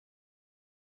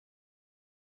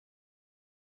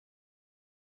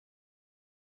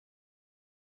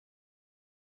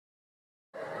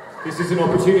This is an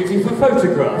opportunity for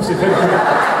photographs.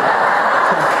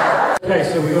 Okay,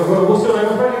 so we got, what's your name,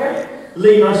 my friend again?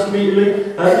 Lee, nice to meet you, Lee.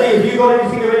 Lee, have you got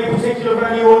anything of any particular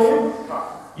value on you?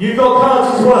 You've got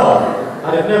cards as well?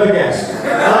 I'd have never guessed.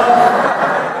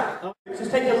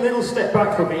 Just take a little step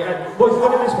back from me. What's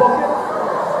got in this pocket?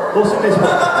 What's in this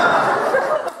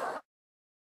pocket?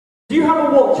 Do you have a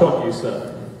watch on you,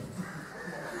 sir?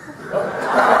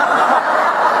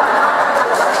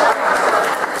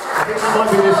 I think it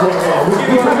might be this one here.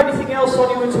 Do you have anything else on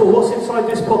you at all? What's inside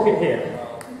this pocket here?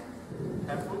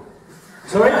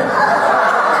 Sorry? The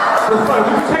phone.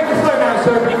 Will you take the phone out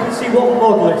so everybody can see what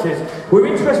model it is? We're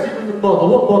interested in the model.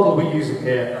 What model are we using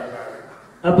here?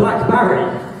 A BlackBerry.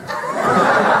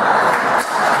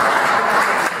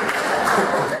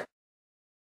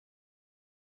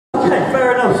 Okay,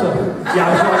 fair enough, sir. Yeah,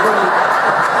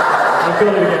 I've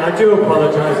got it again. I do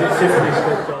apologise. It simply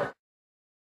slipped on.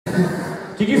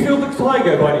 Did you feel the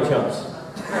tiger by any chance?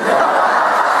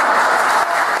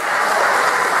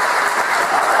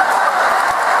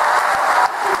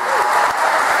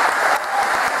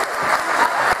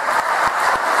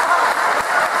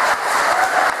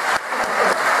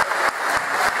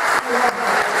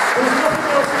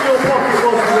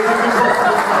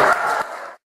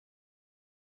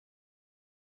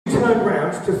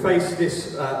 To face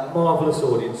this marvellous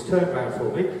audience. Turn round for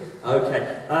me. Okay.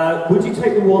 Would you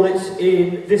take the wallets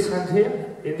in this hand here?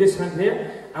 In this hand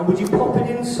here? And would you pop it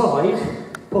inside?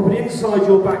 Pop it inside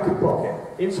your back pocket.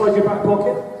 Inside your back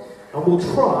pocket. And we'll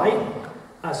try.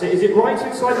 That's it. Is it right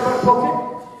inside the back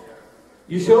pocket?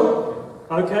 You sure?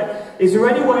 Okay. Is there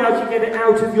any way I can get it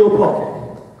out of your pocket?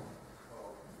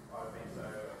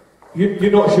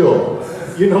 You're not sure?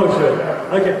 You're not sure?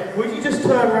 Okay, would you just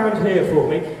turn around here for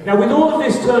me? Now, with all of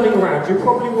this turning around, you're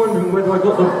probably wondering whether I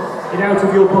got it out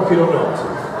of your pocket or not.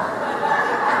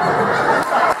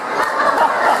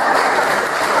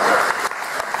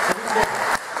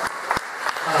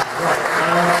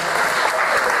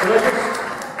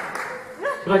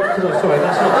 Sorry,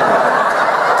 that's not...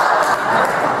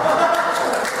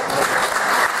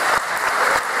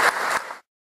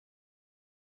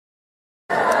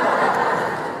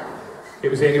 It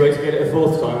was the only way to get it a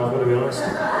fourth time, I've got to be honest.